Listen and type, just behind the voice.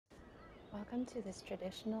Welcome to this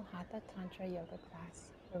traditional Hatha Tantra yoga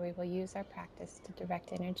class where we will use our practice to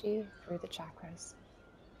direct energy through the chakras.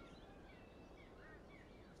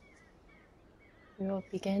 We will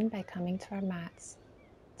begin by coming to our mats,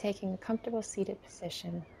 taking a comfortable seated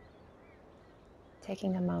position,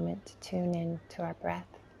 taking a moment to tune in to our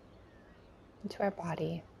breath and to our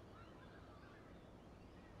body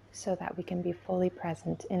so that we can be fully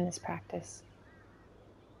present in this practice.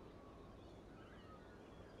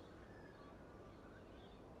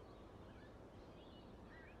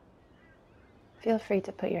 Feel free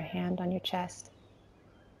to put your hand on your chest,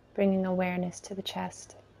 bringing awareness to the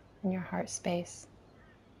chest and your heart space.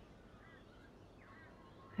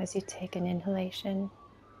 As you take an inhalation,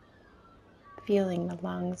 feeling the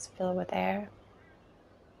lungs fill with air,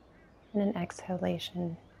 and an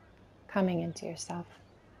exhalation coming into yourself.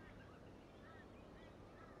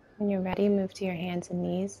 When you're ready, move to your hands and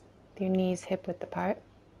knees, with your knees hip-width apart,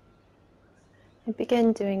 and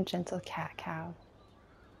begin doing gentle cat-cow.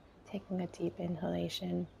 Taking a deep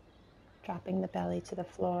inhalation, dropping the belly to the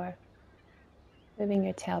floor, moving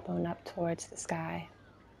your tailbone up towards the sky.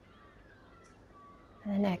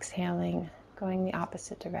 And then exhaling, going the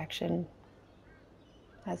opposite direction,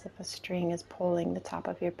 as if a string is pulling the top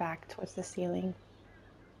of your back towards the ceiling,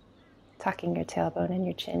 tucking your tailbone and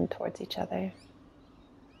your chin towards each other.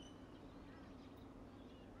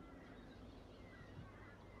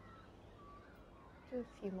 Do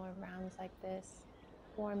a few more rounds like this,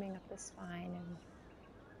 warming up the spine and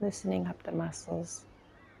loosening up the muscles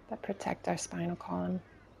that protect our spinal column.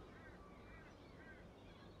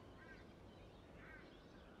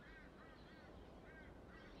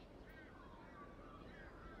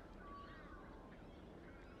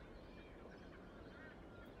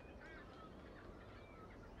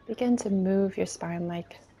 Begin to move your spine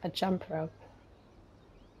like a jump rope,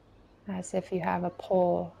 as if you have a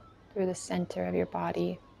pole through the center of your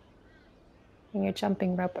body and you're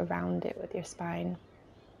jumping rope around it with your spine.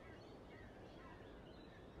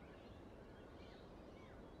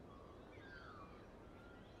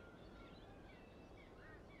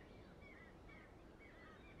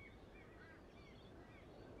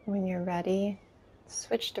 When you're ready,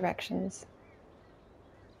 switch directions,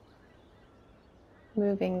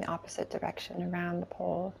 moving the opposite direction around the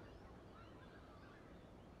pole,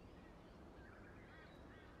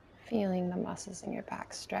 feeling the muscles in your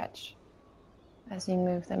back stretch as you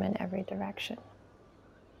move them in every direction.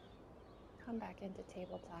 Come back into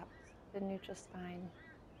tabletop, the neutral spine.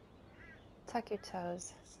 Tuck your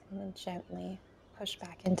toes and then gently push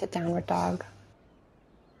back into downward dog.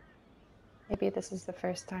 Maybe this is the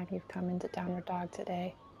first time you've come into downward dog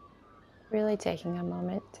today. Really taking a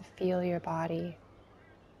moment to feel your body.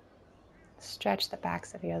 Stretch the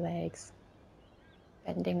backs of your legs,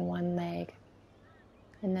 bending one leg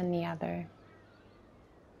and then the other.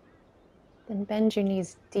 Then bend your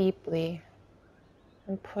knees deeply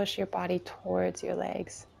and push your body towards your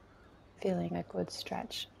legs, feeling a good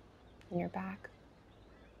stretch in your back.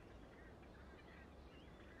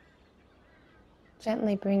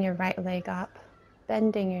 Gently bring your right leg up,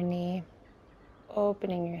 bending your knee,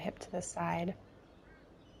 opening your hip to the side.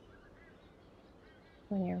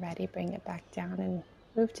 When you're ready, bring it back down and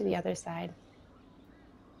move to the other side.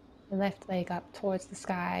 Your left leg up towards the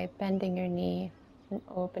sky, bending your knee and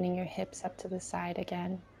opening your hips up to the side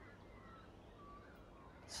again.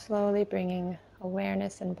 Slowly bringing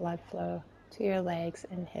awareness and blood flow to your legs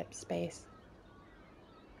and hip space.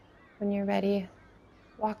 When you're ready,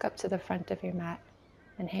 walk up to the front of your mat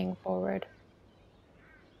and hang forward.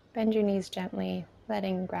 Bend your knees gently,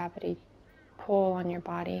 letting gravity pull on your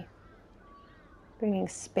body, bringing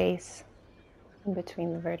space in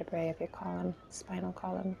between the vertebrae of your column, spinal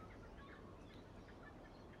column.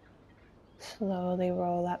 Slowly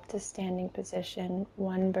roll up to standing position,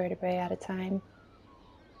 one vertebrae at a time,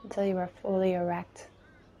 until you are fully erect.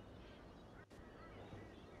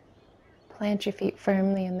 Plant your feet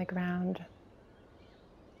firmly in the ground.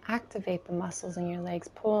 Activate the muscles in your legs,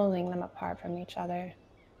 pulling them apart from each other,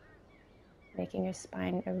 making your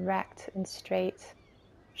spine erect and straight,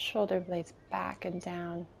 shoulder blades back and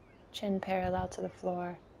down, chin parallel to the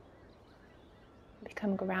floor.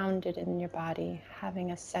 Become grounded in your body,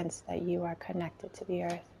 having a sense that you are connected to the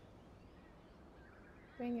earth.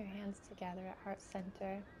 Bring your hands together at heart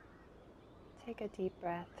center. Take a deep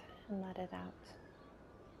breath and let it out.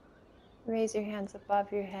 Raise your hands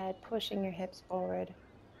above your head, pushing your hips forward,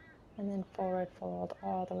 and then forward fold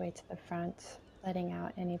all the way to the front, letting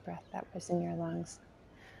out any breath that was in your lungs.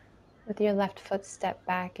 With your left foot, step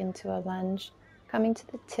back into a lunge, coming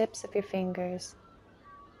to the tips of your fingers,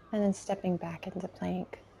 and then stepping back into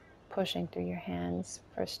plank. pushing through your hands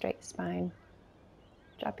for a straight spine.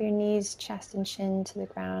 Drop your knees, chest and chin to the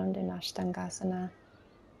ground in Ashtangasana.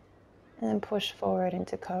 And then push forward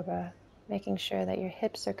into Cobra, making sure that your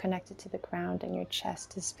hips are connected to the ground and your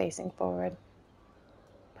chest is facing forward.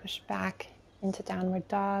 Push back into Downward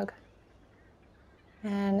Dog.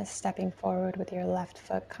 And stepping forward with your left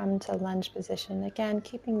foot, come to lunge position. Again,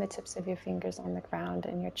 keeping the tips of your fingers on the ground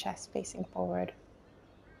and your chest facing forward.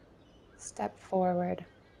 Step forward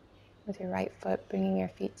with your right foot, bringing your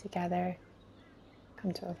feet together.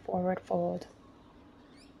 Come to a forward fold.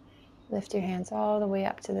 Lift your hands all the way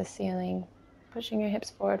up to the ceiling, pushing your hips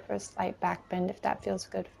forward for a slight back bend if that feels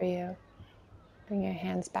good for you. Bring your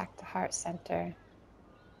hands back to heart center.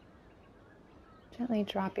 Gently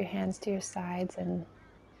drop your hands to your sides and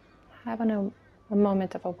have a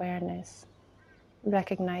moment of awareness,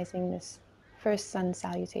 recognizing this first sun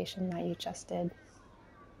salutation that you just did.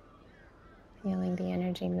 Feeling the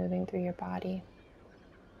energy moving through your body.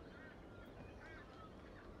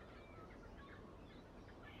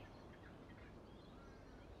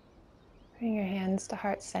 Bring your hands to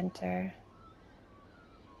heart center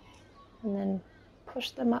and then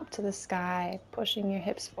push them up to the sky, pushing your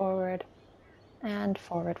hips forward and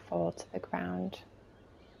forward fold to the ground.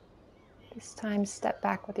 This time step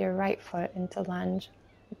back with your right foot into lunge.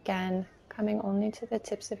 Again, coming only to the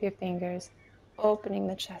tips of your fingers, opening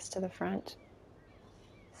the chest to the front.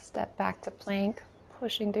 Step back to plank,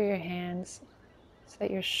 pushing through your hands so that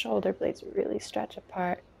your shoulder blades really stretch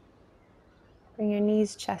apart. Bring your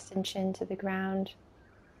knees, chest, and chin to the ground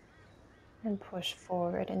and push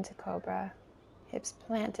forward into Cobra. Hips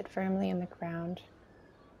planted firmly in the ground.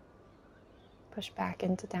 Push back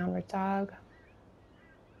into Downward Dog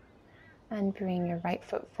and bring your right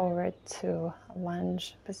foot forward to a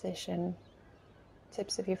lunge position.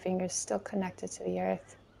 Tips of your fingers still connected to the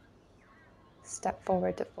earth. Step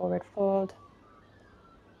forward to forward fold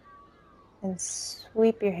and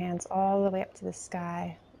sweep your hands all the way up to the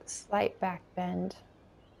sky. Slight back bend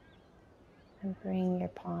and bring your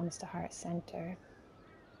palms to heart center.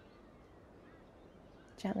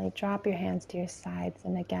 Gently drop your hands to your sides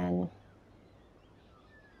and again,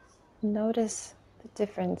 notice the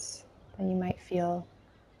difference that you might feel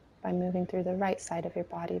by moving through the right side of your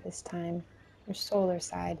body this time, your solar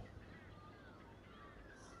side.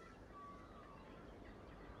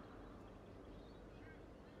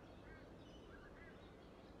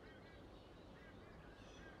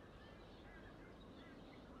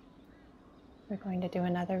 We're going to do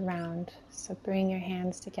another round. So bring your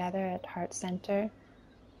hands together at heart center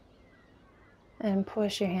and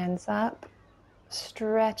push your hands up,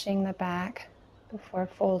 stretching the back before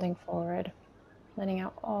folding forward, letting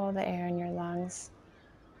out all the air in your lungs.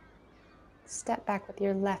 Step back with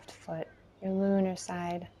your left foot, your lunar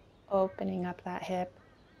side, opening up that hip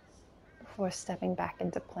before stepping back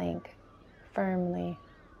into plank, firmly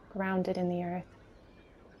grounded in the earth.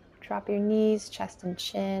 Drop your knees, chest and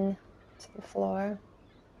chin to the floor,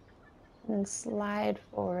 and then slide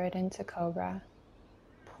forward into Cobra,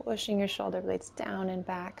 pushing your shoulder blades down and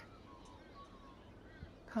back.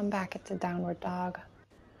 Come back into Downward Dog,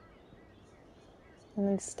 and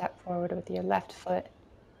then step forward with your left foot.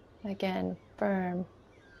 Again, firm,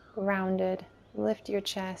 grounded, lift your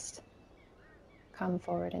chest, come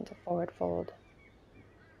forward into forward fold.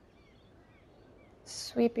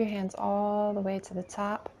 Sweep your hands all the way to the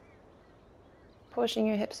top, pushing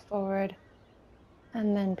your hips forward,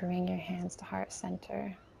 and then bring your hands to heart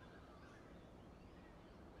center.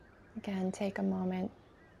 Again, take a moment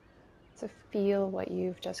to feel what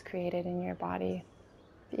you've just created in your body.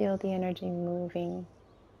 Feel the energy moving.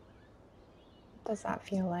 What does that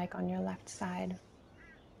feel like on your left side?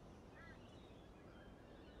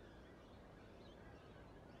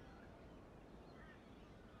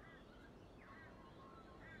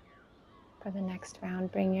 For the next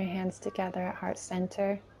round, bring your hands together at heart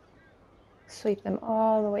center. Sweep them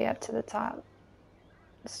all the way up to the top.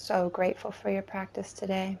 So grateful for your practice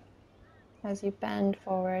today. As you bend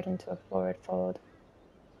forward into a forward fold,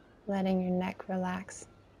 letting your neck relax.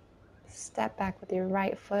 Step back with your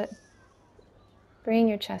right foot. Bring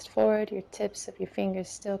your chest forward, your tips of your fingers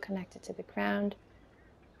still connected to the ground,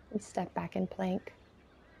 and step back in plank.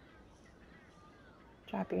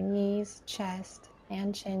 Drop your knees, chest,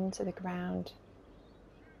 and chin to the ground.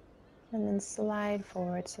 And then slide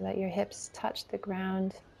forward so that your hips touch the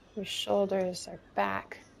ground, your shoulders are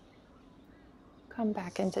back. Come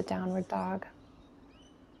back into Downward Dog.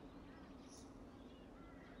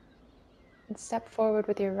 And step forward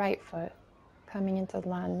with your right foot, coming into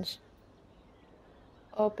lunge.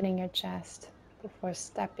 Opening your chest before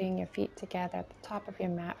stepping your feet together at the top of your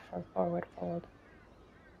mat for a forward fold.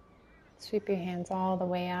 Sweep your hands all the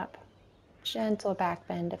way up. Gentle back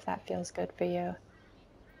bend if that feels good for you.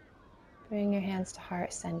 Bring your hands to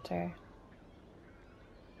heart center.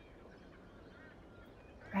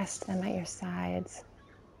 Rest them at your sides.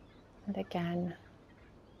 And again,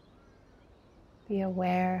 be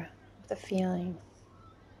aware of the feeling,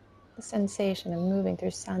 the sensation of moving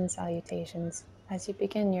through sun salutations as you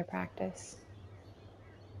begin your practice.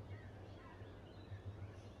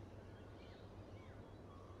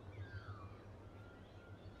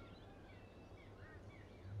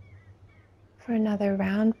 For another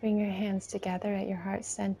round, bring your hands together at your heart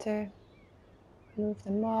center. Move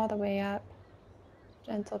them all the way up.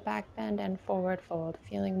 Gentle back bend and forward fold,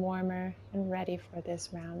 feeling warmer and ready for this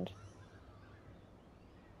round.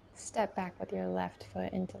 Step back with your left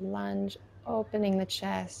foot into lunge, opening the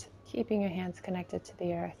chest, keeping your hands connected to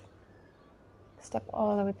the earth. Step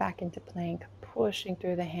all the way back into plank, pushing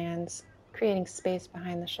through the hands, creating space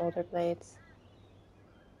behind the shoulder blades.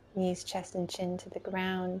 Knees, chest, and chin to the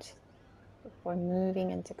ground before moving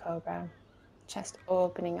into cobra, chest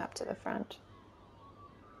opening up to the front.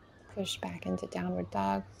 Push back into downward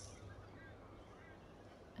dog.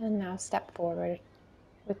 And now step forward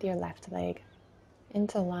with your left leg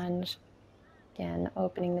into lunge. Again,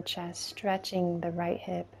 opening the chest, stretching the right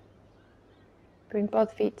hip. Bring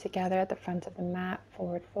both feet together at the front of the mat,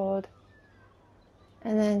 forward fold.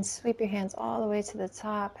 And then sweep your hands all the way to the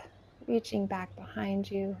top, reaching back behind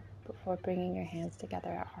you before bringing your hands together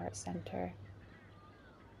at heart center.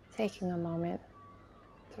 Taking a moment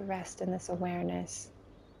to rest in this awareness,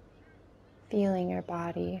 feeling your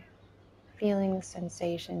body, feeling the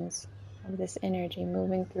sensations of this energy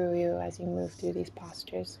moving through you as you move through these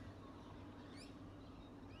postures.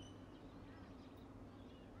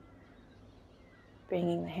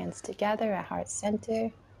 Bringing the hands together at heart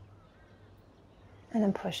center, and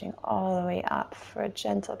then pushing all the way up for a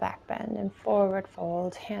gentle back bend and forward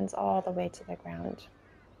fold, hands all the way to the ground.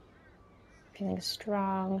 Feeling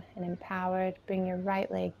strong and empowered, bring your right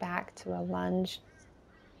leg back to a lunge,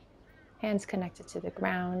 hands connected to the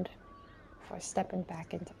ground before stepping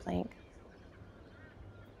back into plank.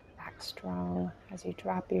 Back strong as you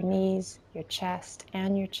drop your knees, your chest,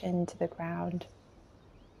 and your chin to the ground.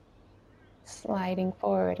 Sliding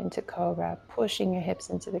forward into cobra, pushing your hips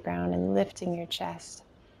into the ground and lifting your chest.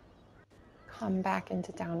 Come back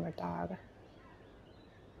into downward dog.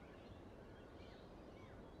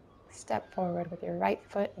 Step forward with your right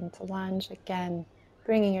foot into lunge. Again,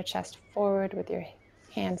 bringing your chest forward with your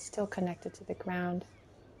hands still connected to the ground.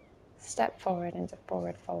 Step forward into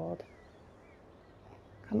forward fold.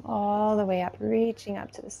 Come all the way up, reaching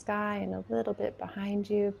up to the sky and a little bit behind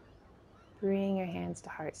you. Bring your hands to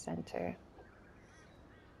heart center.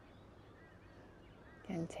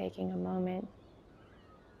 Again, taking a moment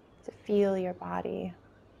to feel your body,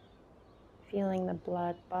 feeling the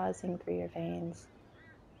blood buzzing through your veins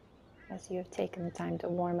as you have taken the time to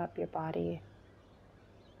warm up your body,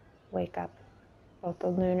 wake up both the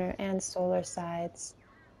lunar and solar sides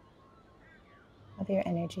of your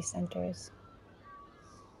energy centers.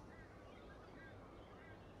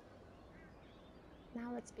 Now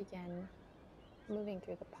let's begin moving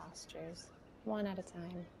through the postures, one at a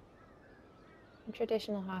time. In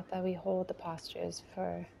traditional Hatha, we hold the postures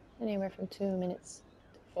for anywhere from 2 minutes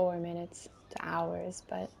to 4 minutes to hours,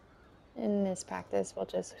 but in this practice, we'll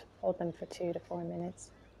just hold them for 2 to 4 minutes.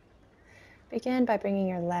 Begin by bringing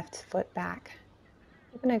your left foot back.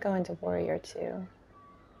 We're going to go into Warrior Two.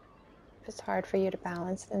 If it's hard for you to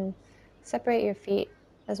balance, then separate your feet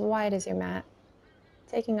as wide as your mat,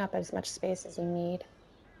 taking up as much space as you need.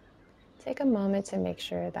 Take a moment to make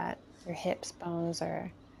sure that your hips, bones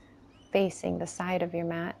are facing the side of your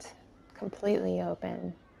mat, completely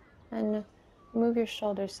open, and move your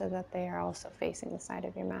shoulders so that they are also facing the side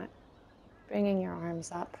of your mat. Bringing your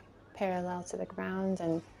arms up parallel to the ground,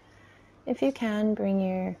 and if you can, bring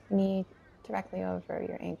your knee directly over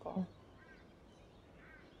your ankle.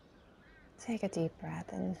 Take a deep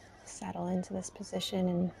breath and settle into this position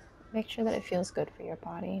and make sure that it feels good for your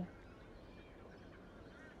body.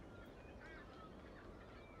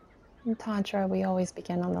 In Tantra, we always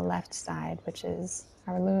begin on the left side, which is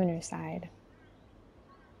our lunar side.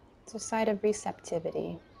 It's a side of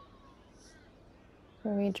receptivity,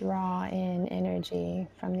 where we draw in energy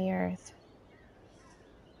from the earth,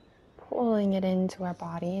 pulling it into our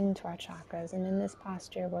body, into our chakras. And in this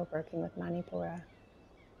posture, we're working with Manipura,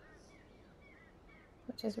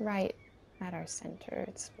 which is right at our center.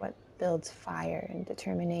 It's what builds fire and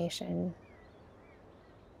determination,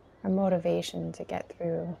 our motivation to get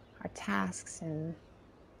through our tasks and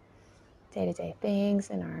day-to-day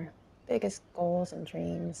things and our biggest goals and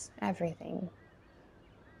dreams, everything.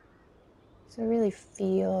 So really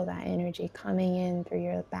feel that energy coming in through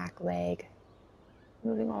your back leg,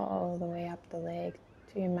 moving all the way up the leg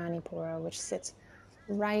to your Manipura, which sits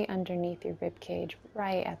right underneath your rib cage,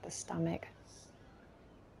 right at the stomach.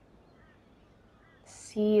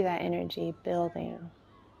 See that energy building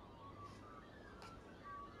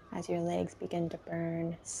as your legs begin to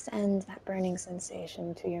burn. Send that burning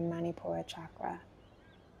sensation to your Manipura chakra,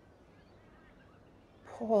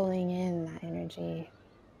 pulling in that energy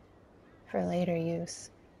for later use.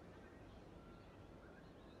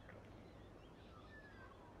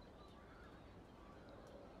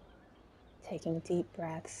 Taking deep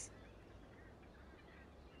breaths,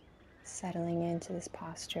 settling into this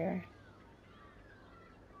posture,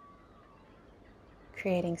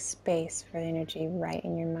 creating space for energy right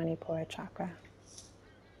in your Manipura chakra.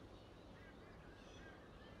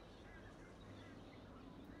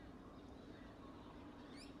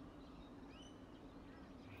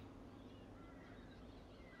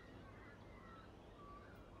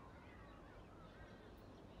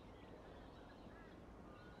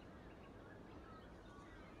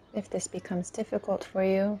 If this becomes difficult for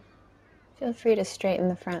you, feel free to straighten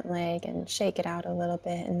the front leg and shake it out a little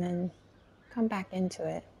bit and then come back into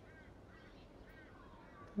it.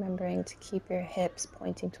 Remembering to keep your hips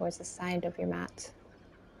pointing towards the side of your mat.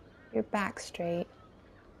 Your back straight,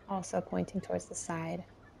 also pointing towards the side.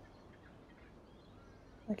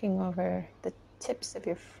 Looking over the tips of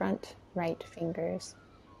your front right fingers.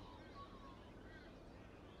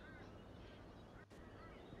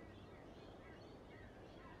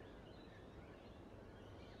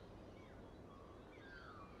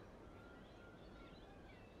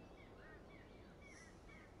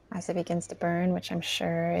 As it begins to burn, which I'm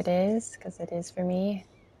sure it is, because it is for me,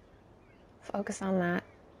 focus on that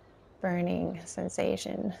burning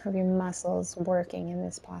sensation of your muscles working in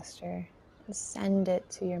this posture. And send it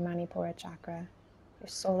to your Manipura chakra, your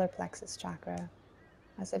solar plexus chakra,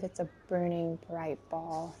 as if it's a burning bright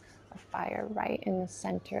ball of fire right in the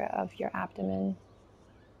center of your abdomen.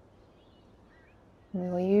 And we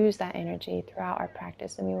will use that energy throughout our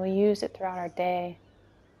practice, and we will use it throughout our day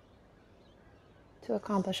to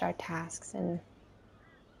accomplish our tasks and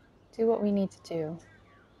do what we need to do.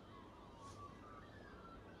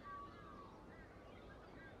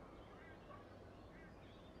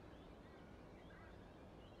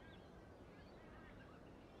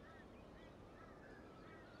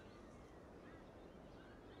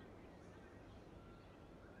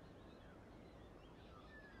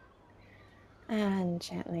 And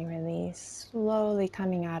gently release, slowly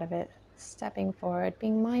coming out of it, stepping forward,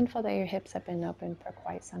 being mindful that your hips have been open for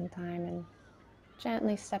quite some time, and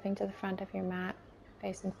gently stepping to the front of your mat,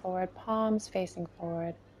 facing forward, palms facing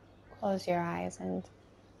forward. Close your eyes and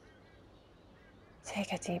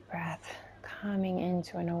take a deep breath, coming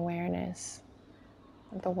into an awareness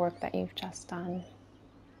of the work that you've just done.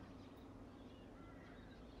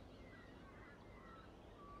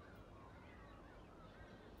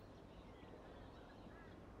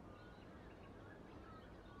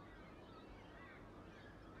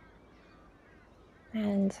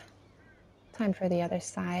 And time for the other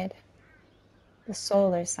side, the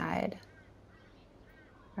solar side,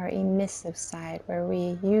 our emissive side, where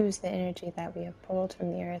we use the energy that we have pulled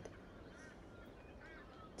from the earth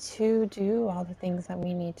to do all the things that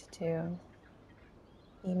we need to do.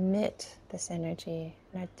 Emit this energy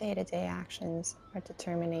in our day-to-day actions, our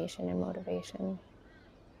determination and motivation.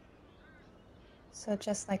 So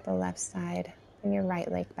just like the left side, bring your right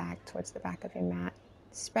leg back towards the back of your mat.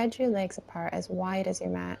 Spread your legs apart as wide as your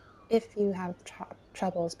mat if you have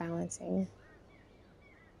troubles balancing.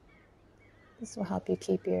 This will help you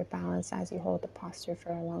keep your balance as you hold the posture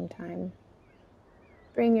for a long time.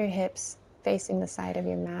 Bring your hips facing the side of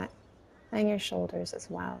your mat and your shoulders as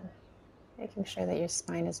well, making sure that your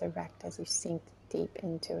spine is erect as you sink deep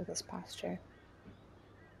into this posture.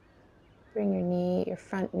 Bring your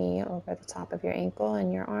front knee over the top of your ankle,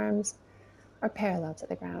 and your arms are parallel to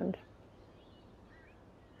the ground.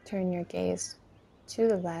 Turn your gaze to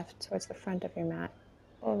the left towards the front of your mat,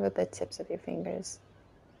 over the tips of your fingers.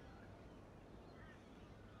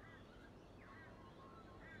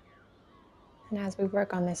 And as we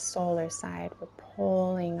work on this solar side, we're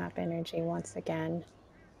pulling up energy once again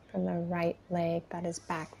from the right leg that is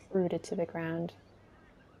back rooted to the ground,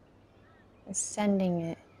 and sending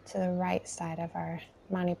it to the right side of our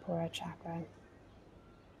Manipura chakra.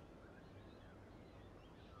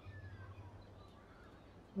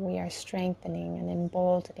 We are strengthening and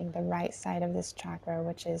emboldening the right side of this chakra,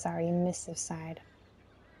 which is our emissive side,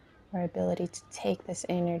 our ability to take this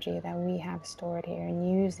energy that we have stored here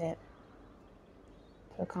and use it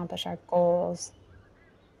to accomplish our goals,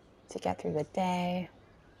 to get through the day.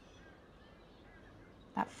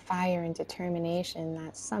 That fire and determination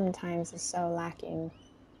that sometimes is so lacking,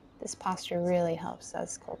 this posture really helps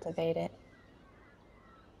us cultivate it.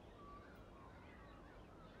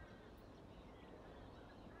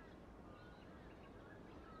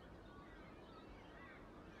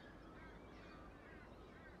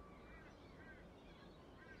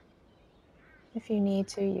 If you need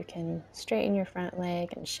to, you can straighten your front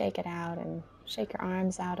leg and shake it out and shake your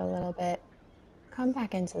arms out a little bit. Come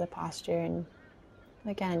back into the posture and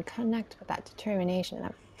again, connect with that determination and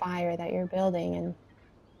that fire that you're building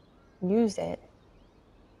and use it.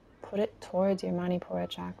 Put it towards your Manipura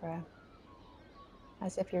chakra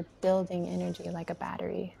as if you're building energy like a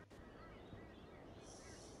battery.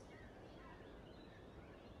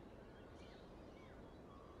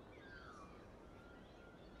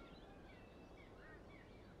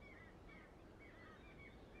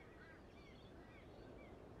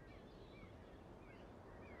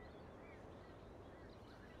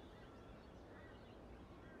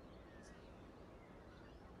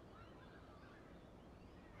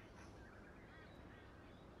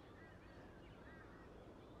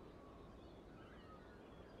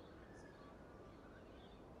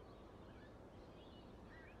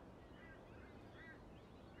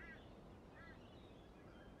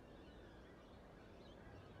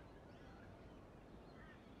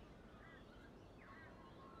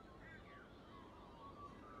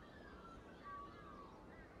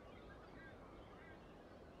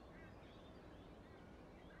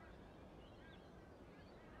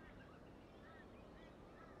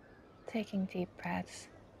 Taking deep breaths,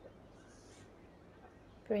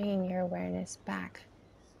 bringing your awareness back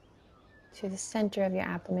to the center of your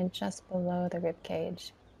abdomen just below the rib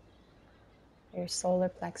cage. Your solar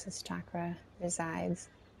plexus chakra resides.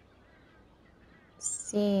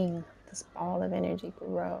 Seeing this ball of energy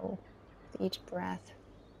grow with each breath,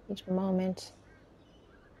 each moment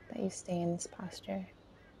that you stay in this posture.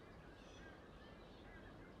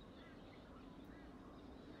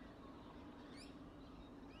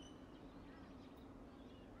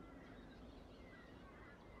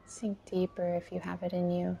 Sink deeper if you have it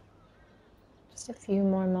in you. Just a few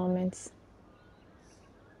more moments.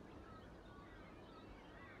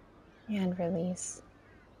 And release.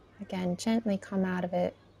 Again, gently come out of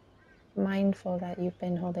it, mindful that you've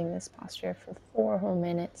been holding this posture for 4 whole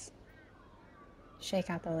minutes.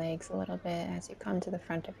 Shake out the legs a little bit as you come to the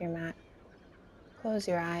front of your mat. Close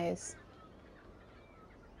your eyes.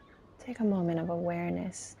 Take a moment of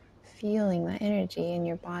awareness, feeling the energy in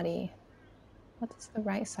your body. What does the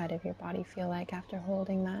right side of your body feel like after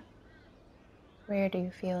holding that? Where do you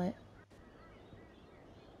feel it?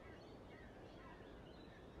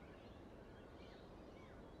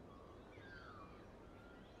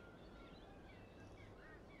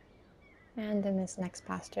 And in this next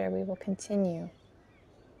posture, we will continue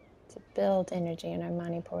to build energy in our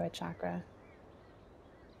Manipura chakra.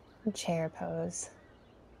 Chair pose.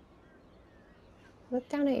 Look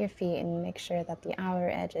down at your feet and make sure that the outer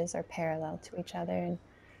edges are parallel to each other, and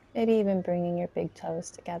maybe even bringing your big toes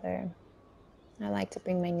together. I like to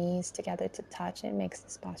bring my knees together to touch. It makes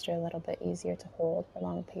this posture a little bit easier to hold for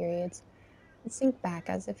long periods. And sink back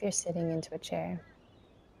as if you're sitting into a chair.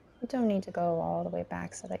 You don't need to go all the way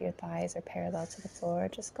back so that your thighs are parallel to the floor.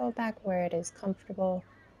 Just go back where it is comfortable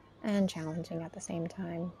and challenging at the same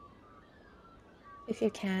time. If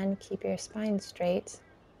you can, keep your spine straight.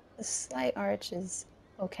 A slight arch is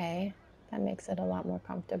okay. That makes it a lot more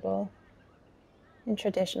comfortable. In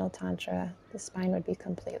traditional Tantra, the spine would be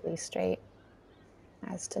completely straight,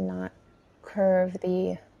 as to not curve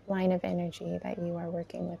the line of energy that you are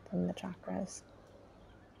working with from the chakras.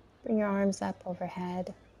 Bring your arms up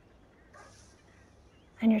overhead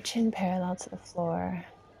and your chin parallel to the floor,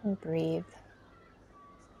 and breathe.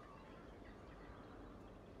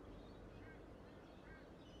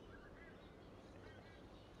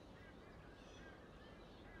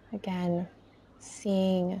 Again,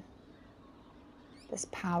 seeing this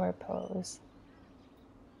power pose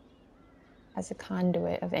as a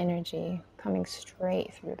conduit of energy coming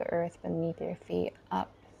straight through the earth beneath your feet,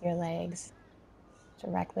 up your legs,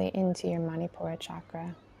 directly into your Manipura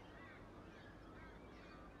chakra.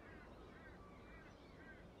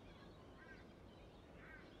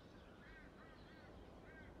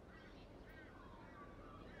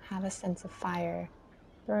 Have a sense of fire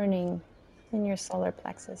burning in your solar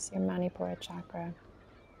plexus, your Manipura chakra.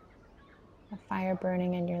 A fire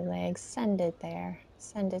burning in your legs, send it there,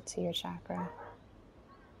 send it to your chakra.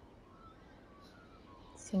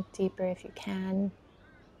 Sink deeper if you can.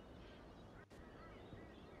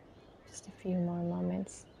 Just a few more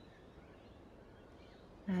moments.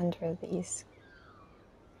 and release.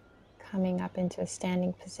 Coming up into a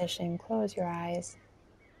standing position, close your eyes.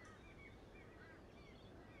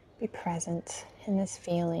 Be present in this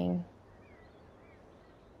feeling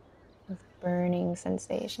of burning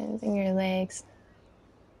sensations in your legs,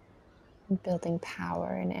 and building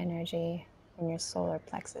power and energy in your solar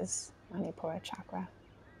plexus, Manipura chakra.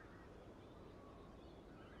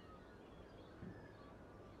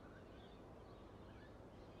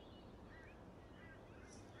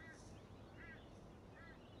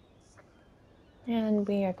 And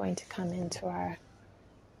we are going to come into our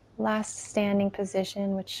last standing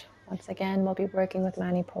position, which once again we'll be working with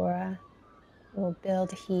Manipura. We'll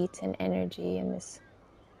build heat and energy in this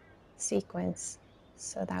sequence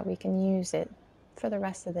so that we can use it for the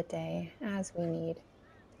rest of the day as we need.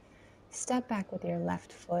 Step back with your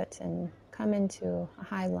left foot and come into a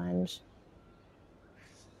high lunge.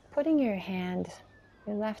 Putting your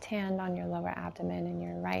left hand on your lower abdomen and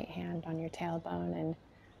your right hand on your tailbone, and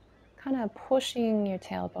kind of pushing your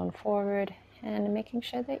tailbone forward and making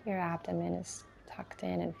sure that your abdomen is tucked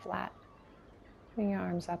in and flat. Bring your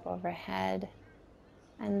arms up overhead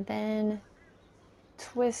and then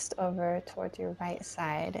twist over towards your right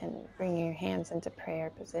side and bring your hands into prayer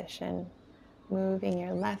position. Moving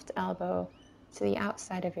your left elbow to the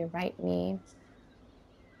outside of your right knee.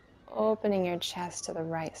 Opening your chest to the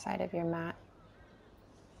right side of your mat.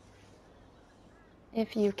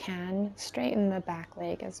 If you can, straighten the back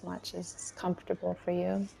leg as much as is comfortable for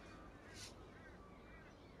you.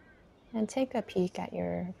 And take a peek at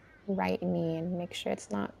your right knee and make sure it's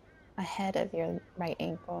not ahead of your right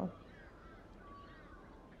ankle.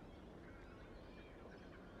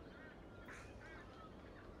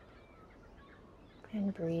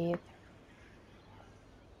 And breathe.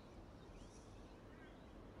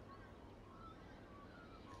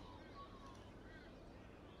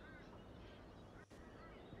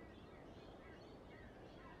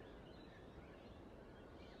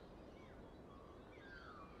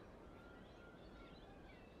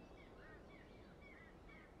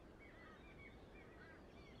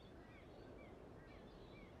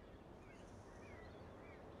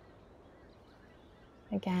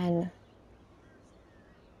 Again,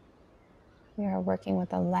 we are working with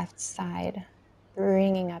the left side,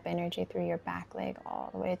 bringing up energy through your back leg all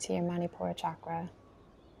the way to your Manipura chakra.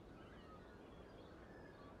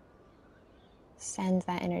 Send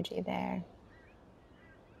that energy there.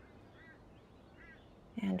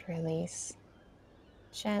 And release.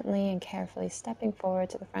 Gently and carefully stepping forward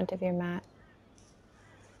to the front of your mat.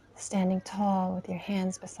 Standing tall with your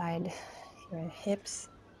hands beside your hips.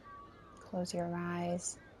 Close your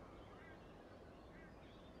eyes.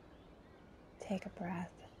 Take a breath.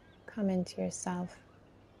 Come into yourself.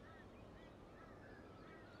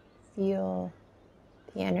 Feel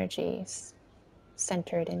the energy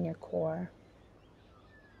centered in your core.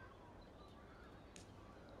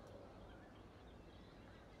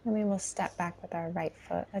 And we will step back with our right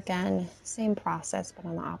foot. Again, same process, but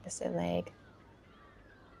on the opposite leg.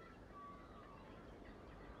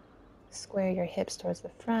 Square your hips towards the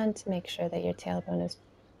front. Make sure that your tailbone is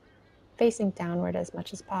facing downward as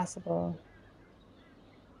much as possible.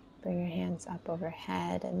 Bring your hands up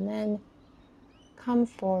overhead and then come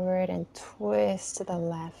forward and twist to the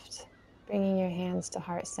left, bringing your hands to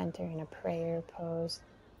heart center in a prayer pose.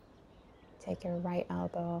 Take your right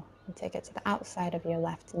elbow and take it to the outside of your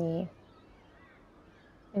left knee,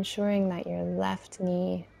 ensuring that your left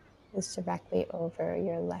knee is directly over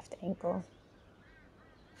your left ankle.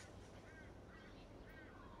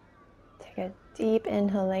 Take a deep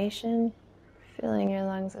inhalation, filling your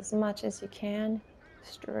lungs as much as you can,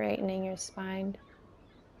 straightening your spine.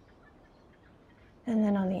 And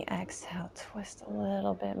then on the exhale, twist a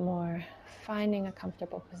little bit more, finding a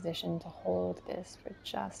comfortable position to hold this for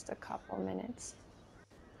just a couple minutes.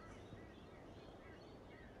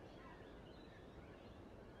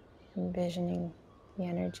 Envisioning the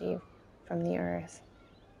energy from the earth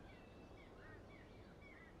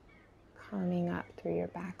coming up through your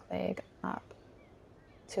back leg up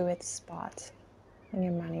to its spot in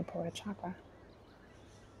your Manipura chakra.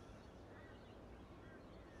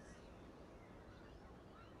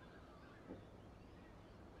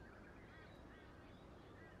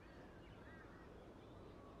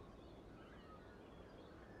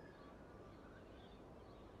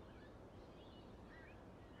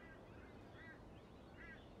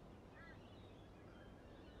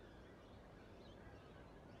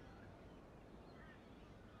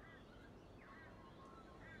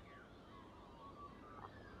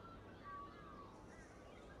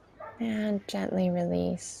 And gently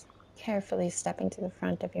release, carefully stepping to the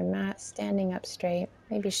front of your mat, standing up straight.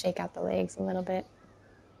 Maybe shake out the legs a little bit.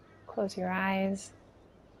 Close your eyes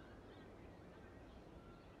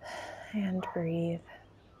and breathe.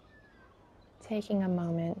 Taking a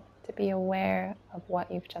moment to be aware of what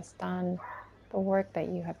you've just done, the work that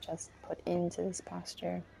you have just put into this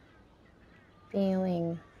posture.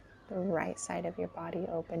 Feeling the right side of your body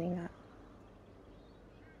opening up.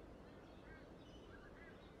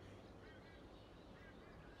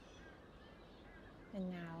 And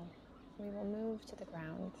now we will move to the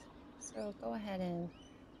ground. So go ahead and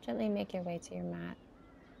gently make your way to your mat,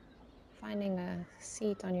 finding a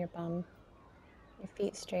seat on your bum, your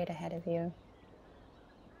feet straight ahead of you.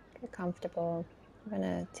 If you're comfortable, I'm going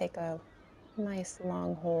to take a nice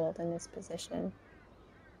long hold in this position.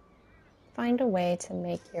 Find a way to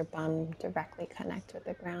make your bum directly connect with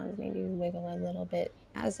the ground. Maybe wiggle a little bit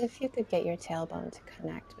as if you could get your tailbone to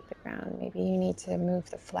connect with the ground. Maybe you need to move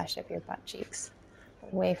the flesh of your butt cheeks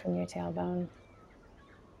away from your tailbone.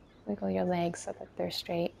 Wiggle your legs so that they're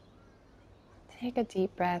straight. Take a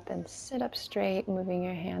deep breath and sit up straight, moving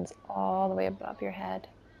your hands all the way above your head.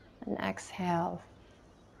 And exhale,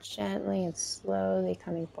 gently and slowly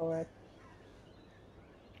coming forward.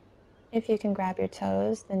 If you can grab your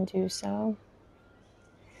toes, then do so.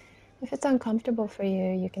 If it's uncomfortable for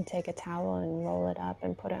you, you can take a towel and roll it up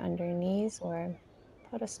and put it under your knees, or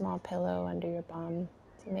put a small pillow under your bum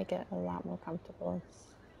to make it a lot more comfortable.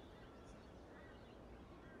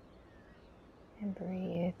 And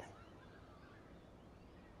breathe.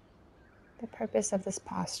 The purpose of this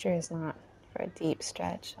posture is not for a deep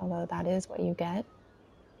stretch, although that is what you get.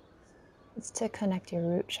 It's to connect your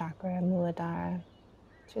root chakra, Muladhara,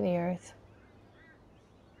 to the earth.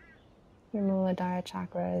 Your Muladhara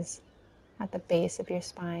chakra is at the base of your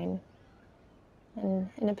spine. And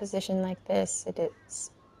in a position like this, it is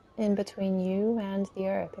in between you and the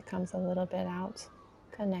earth. It comes a little bit out,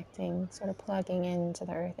 connecting, sort of plugging into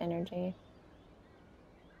the earth energy.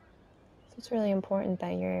 So it's really important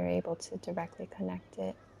that you're able to directly connect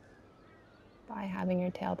it by having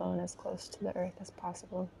your tailbone as close to the earth as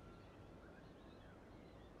possible.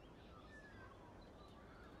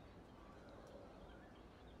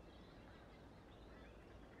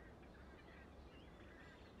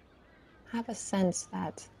 Have a sense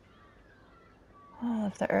that all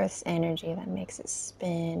of the earth's energy that makes it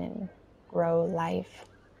spin and grow life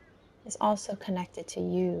is also connected to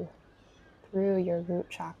you through your root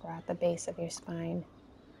chakra at the base of your spine.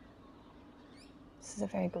 This is a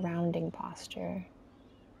very grounding posture.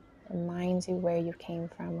 It reminds you where you came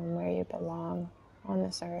from and where you belong on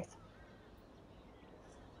this earth.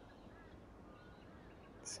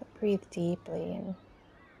 So breathe deeply and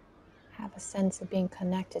have a sense of being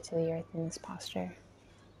connected to the earth in this posture.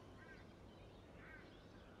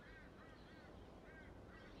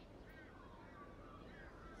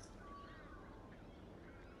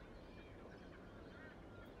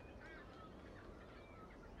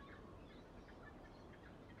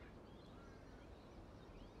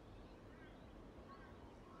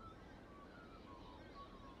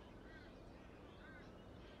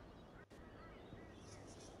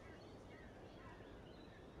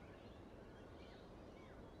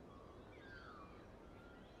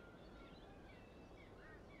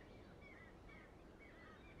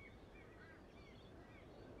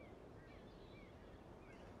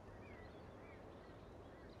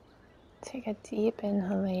 Take a deep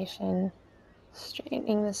inhalation,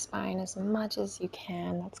 straightening the spine as much as you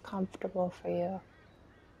can that's comfortable for you.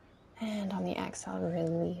 And on the exhale,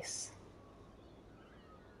 release.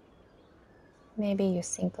 Maybe you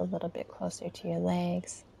sink a little bit closer to your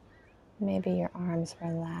legs. Maybe your arms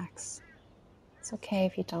relax. It's okay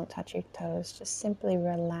if you don't touch your toes. Just simply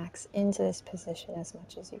relax into this position as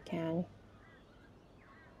much as you can.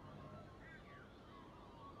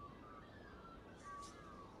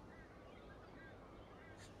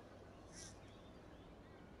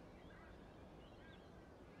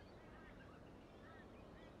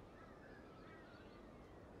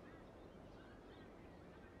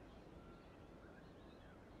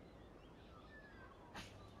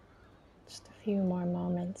 Just a few more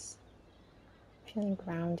moments, feeling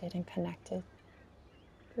grounded and connected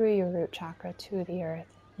through your root chakra to the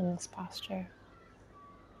earth in this posture.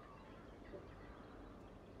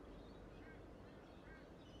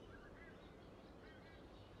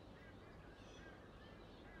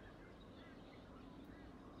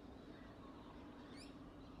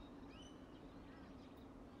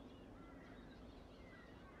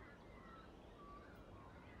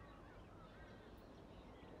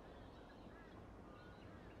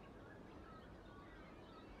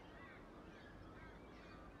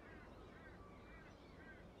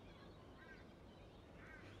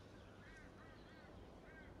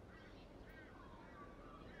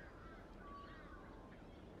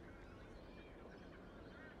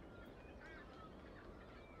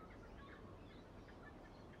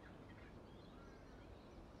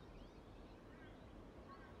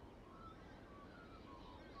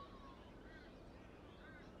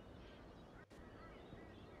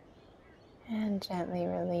 And gently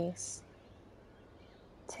release,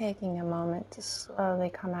 taking a moment to slowly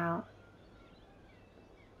come out,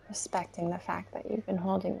 respecting the fact that you've been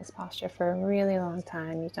holding this posture for a really long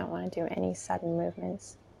time. You don't want to do any sudden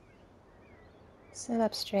movements. Sit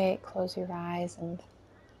up straight, close your eyes, and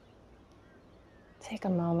take a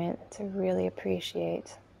moment to really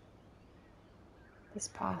appreciate this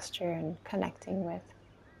posture and connecting with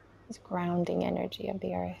this grounding energy of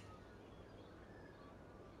the earth.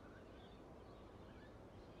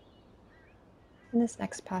 In this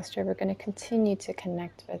next posture, we're going to continue to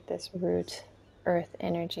connect with this root earth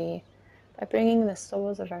energy by bringing the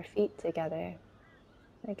soles of our feet together.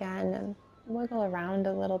 Again, and wiggle around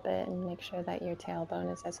a little bit and make sure that your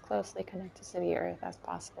tailbone is as closely connected to the earth as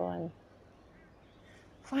possible, and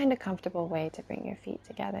find a comfortable way to bring your feet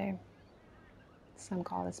together. Some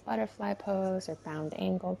call this butterfly pose or bound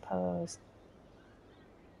angle pose.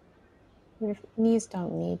 Your knees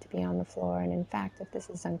don't need to be on the floor, and in fact, if this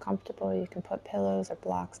is uncomfortable, you can put pillows or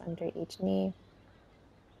blocks under each knee.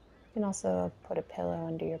 You can also put a pillow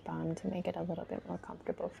under your bum to make it a little bit more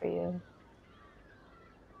comfortable for you.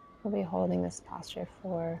 We'll be holding this posture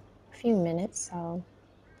for a few minutes, so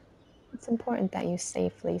it's important that you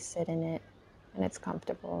safely sit in it and it's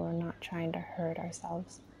comfortable. We're not trying to hurt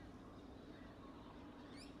ourselves.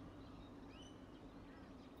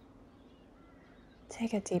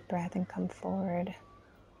 Take a deep breath and come forward.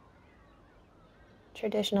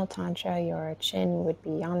 Traditional Tantra, your chin would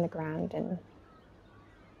be on the ground and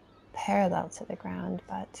parallel to the ground,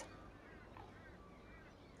 but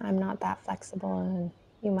I'm not that flexible and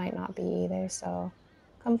you might not be either, so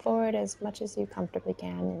come forward as much as you comfortably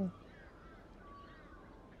can and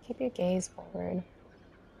keep your gaze forward.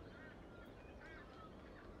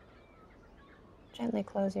 Gently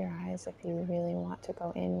close your eyes if you really want to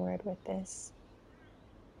go inward with this.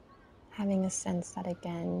 Having a sense that,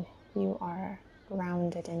 again, you are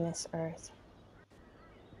grounded in this earth,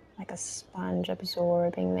 like a sponge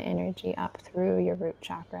absorbing the energy up through your root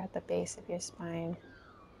chakra at the base of your spine.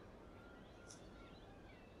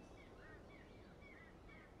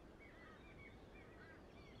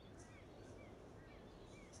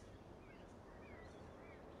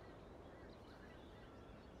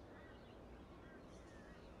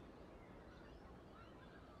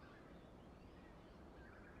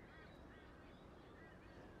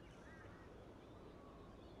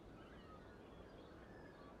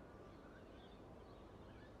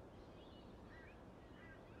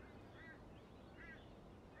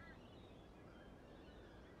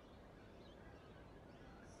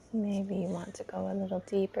 Maybe you want to go a little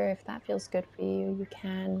deeper. If that feels good for you, you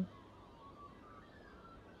can.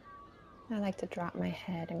 I like to drop my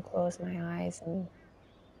head and close my eyes and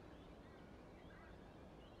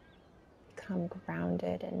become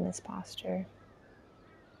grounded in this posture.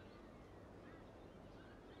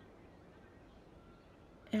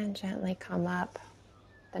 And gently come up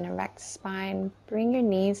with an erect spine. Bring your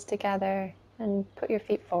knees together and put your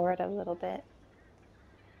feet forward a little bit.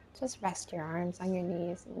 Just rest your arms on your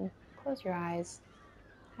knees and close your eyes,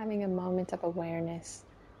 having a moment of awareness,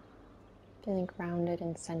 feeling grounded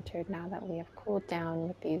and centered now that we have cooled down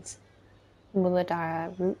with these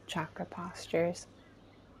Muladhara root chakra postures.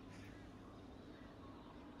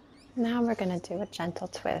 Now we're going to do a gentle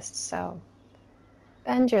twist. So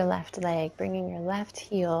bend your left leg, bringing your left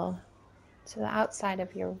heel to the outside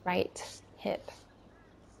of your right hip.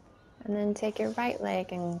 And then take your right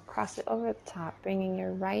leg and cross it over the top, bringing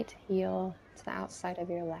your right heel to the outside of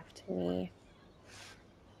your left knee.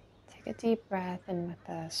 Take a deep breath, and with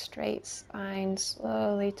a straight spine,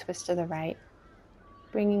 slowly twist to the right,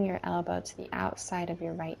 bringing your elbow to the outside of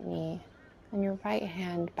your right knee and your right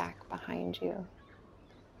hand back behind you.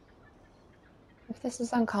 If this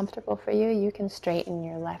is uncomfortable for you, you can straighten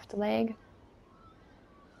your left leg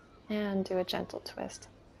and do a gentle twist.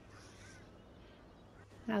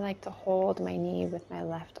 I like to hold my knee with my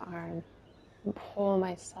left arm and pull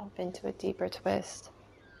myself into a deeper twist.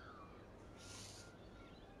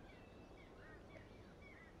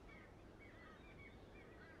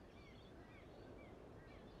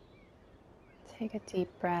 Take a deep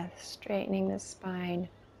breath, straightening the spine,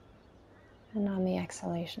 and on the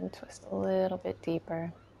exhalation, twist a little bit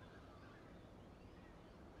deeper.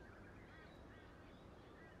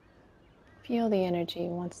 Feel the energy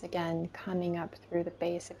once again coming up through the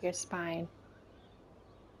base of your spine,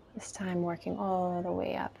 this time working all the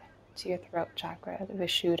way up to your throat chakra, the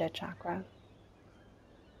Vishuddha chakra.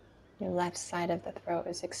 Your left side of the throat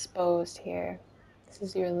is exposed here. This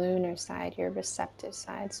is your lunar side, your receptive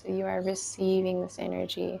side, so you are receiving this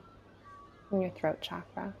energy in your throat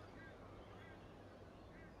chakra.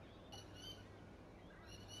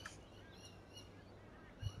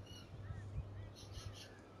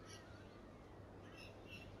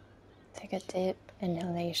 Take a deep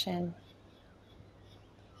inhalation,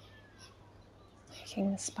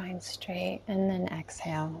 making the spine straight, and then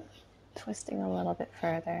exhale, twisting a little bit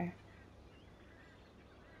further,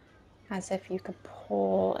 as if you could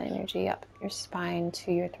pull energy up your spine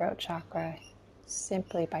to your throat chakra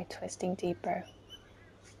simply by twisting deeper.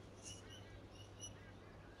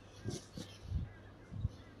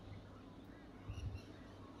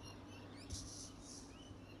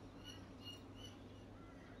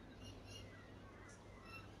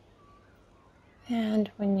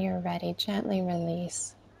 And when you're ready, gently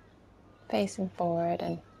release, facing forward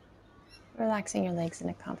and relaxing your legs in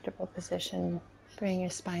a comfortable position. Bring your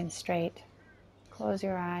spine straight. Close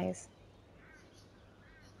your eyes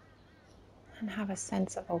and have a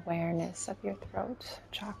sense of awareness of your throat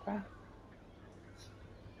chakra,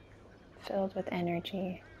 filled with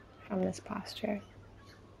energy from this posture.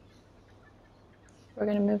 We're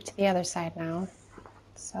going to move to the other side now.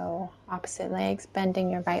 So opposite legs,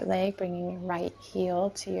 bending your right leg, bringing your right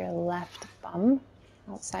heel to your left bum,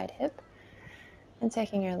 outside hip, and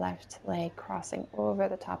taking your left leg, crossing over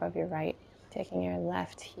the top of your right, taking your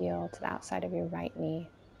left heel to the outside of your right knee.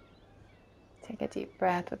 Take a deep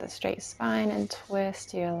breath with a straight spine and twist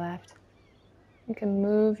to your left. You can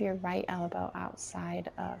move your right elbow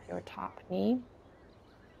outside of your top knee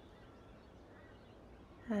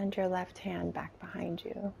and your left hand back behind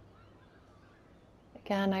you.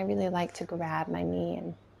 Again, I really like to grab my knee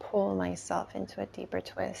and pull myself into a deeper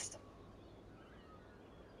twist.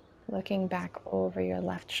 Looking back over your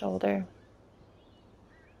left shoulder,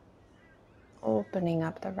 opening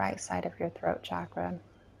up the right side of your throat chakra,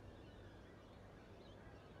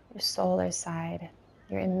 your solar side,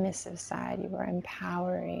 your emissive side. You are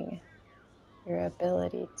empowering your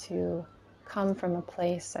ability to come from a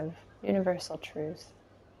place of universal truth.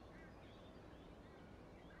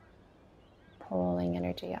 Pulling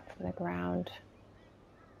energy up from the ground,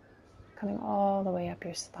 coming all the way up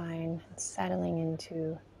your spine and settling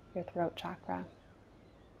into your throat chakra.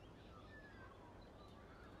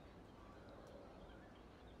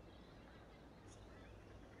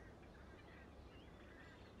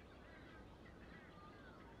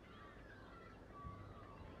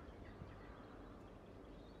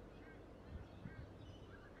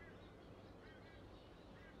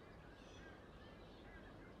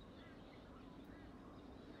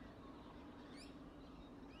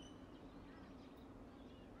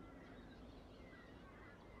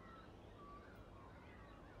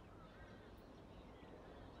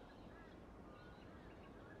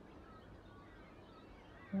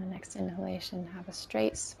 On the next inhalation, have a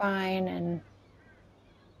straight spine, and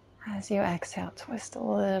as you exhale, twist a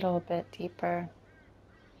little bit deeper.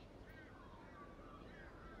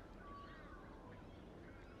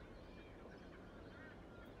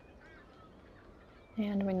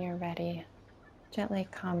 And when you're ready, gently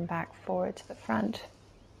come back forward to the front,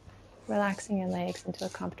 relaxing your legs into a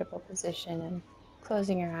comfortable position and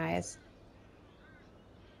closing your eyes.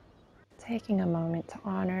 Taking a moment to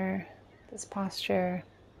honor this posture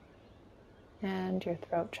and your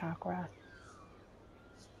throat chakra.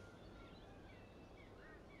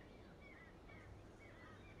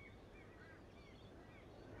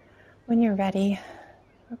 When you're ready,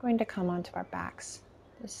 we're going to come onto our backs.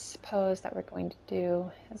 This pose that we're going to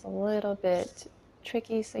do is a little bit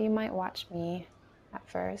tricky, so you might watch me at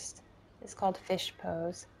first. It's called fish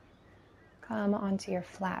pose. Come onto your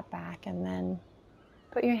flat back and then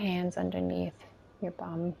put your hands underneath your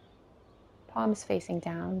bum, palms facing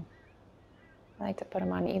down. I like to put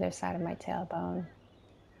them on either side of my tailbone.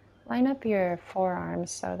 Line up your forearms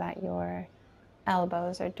so that your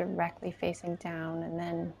elbows are directly facing down, and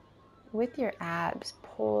then with your abs,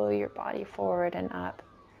 pull your body forward and up,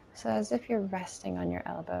 so as if you're resting on your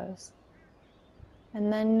elbows.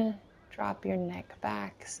 And then drop your neck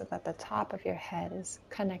back so that the top of your head is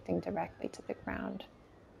connecting directly to the ground.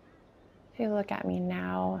 If you look at me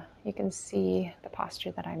now, you can see the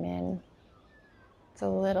posture that I'm in. It's a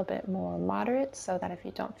little bit more moderate, so that if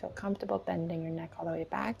you don't feel comfortable bending your neck all the way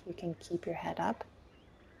back, you can keep your head up.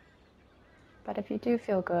 But if you do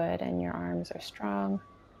feel good and your arms are strong,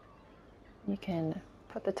 you can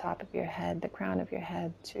put the top of your head, the crown of your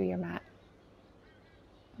head, to your mat,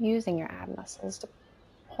 using your ab muscles to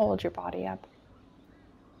hold your body up.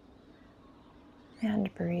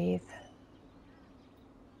 And breathe.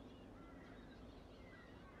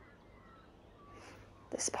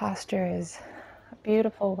 This posture is a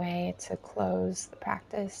beautiful way to close the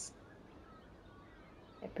practice.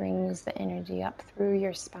 It brings the energy up through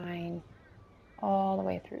your spine, all the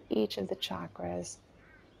way through each of the chakras,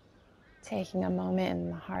 taking a moment in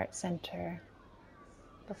the heart center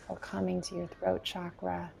before coming to your throat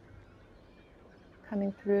chakra,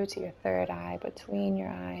 coming through to your third eye, between your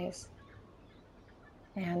eyes,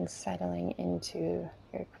 and settling into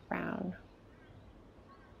your crown.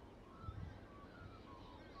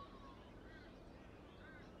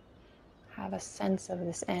 Have a sense of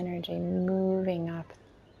this energy moving up,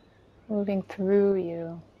 moving through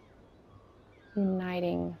you,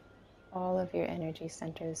 uniting all of your energy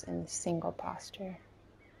centers in a single posture.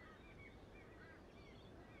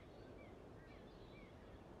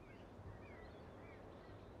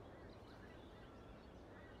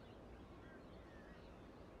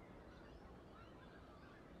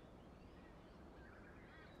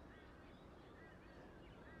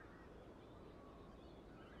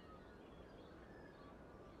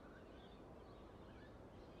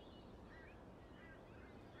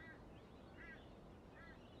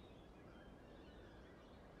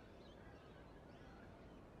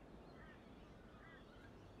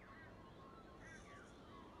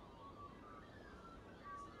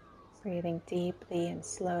 Breathing deeply and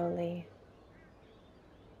slowly,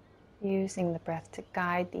 using the breath to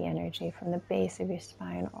guide the energy from the base of your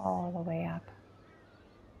spine all the way up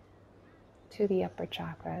to the upper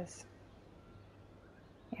chakras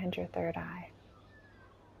and your third eye.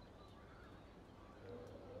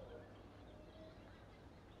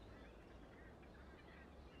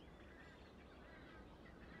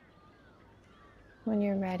 When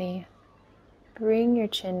you're ready, bring your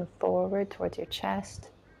chin forward towards your chest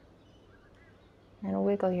and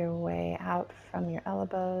wiggle your way out from your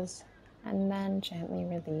elbows, and then gently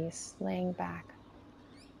release, laying back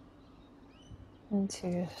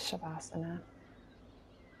into Shavasana.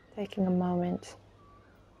 Taking a moment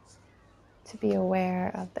to be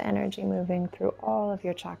aware of the energy moving through all of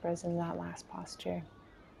your chakras in that last posture.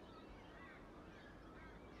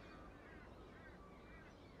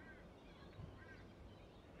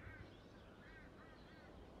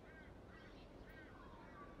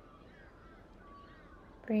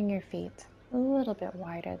 Bring your feet a little bit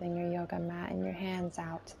wider than your yoga mat and your hands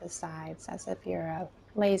out to the sides as if you're a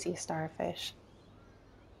lazy starfish.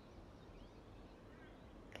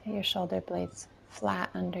 Get your shoulder blades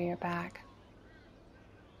flat under your back.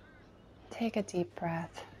 Take a deep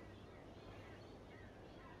breath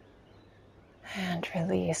and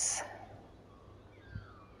release.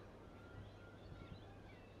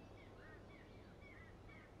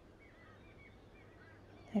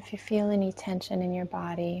 If you feel any tension in your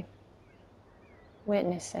body,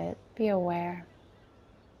 witness it, be aware,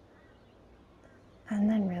 and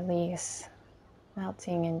then release,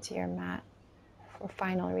 melting into your mat for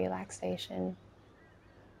final relaxation,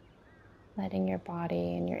 letting your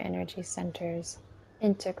body and your energy centers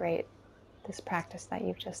integrate this practice that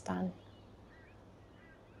you've just done.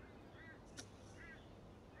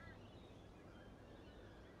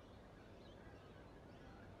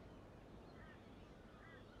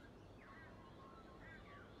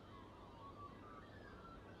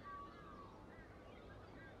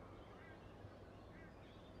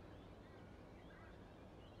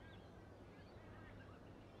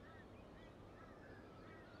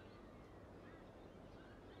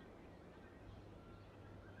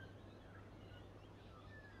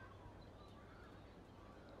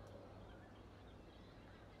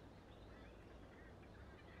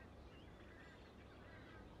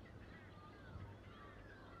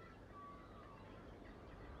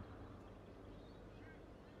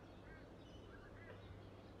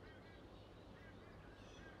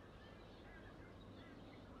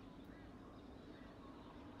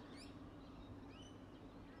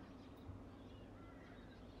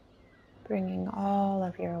 Bringing all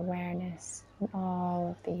of your awareness and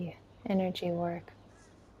all of the energy work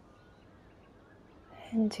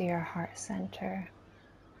into your heart center,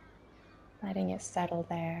 letting it settle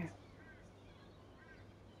there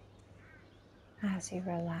as you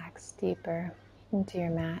relax deeper into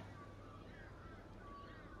your mat.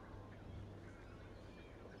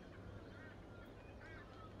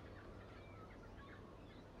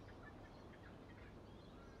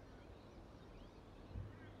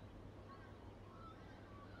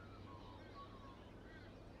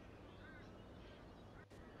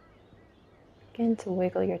 Begin to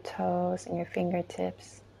wiggle your toes and your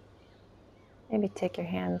fingertips. Maybe take your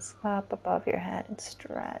hands up above your head and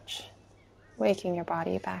stretch, waking your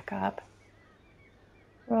body back up.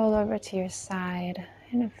 Roll over to your side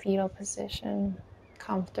in a fetal position,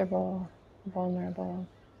 comfortable, vulnerable.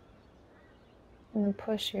 And then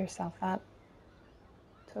push yourself up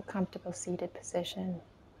to a comfortable seated position.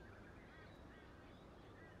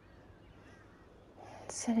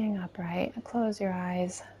 Sitting upright, close your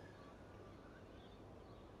eyes.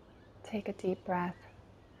 Take a deep breath.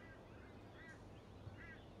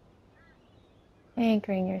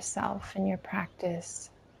 anchoring yourself in your practice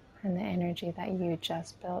and the energy that you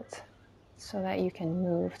just built so that you can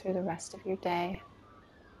move through the rest of your day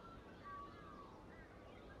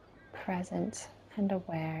present and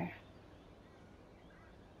aware.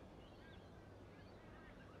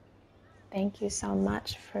 Thank you so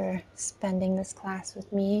much for spending this class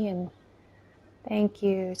with me, and thank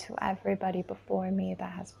you to everybody before me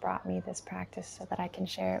that has brought me this practice so that I can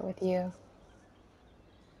share it with you.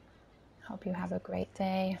 Hope you have a great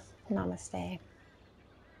day. Namaste.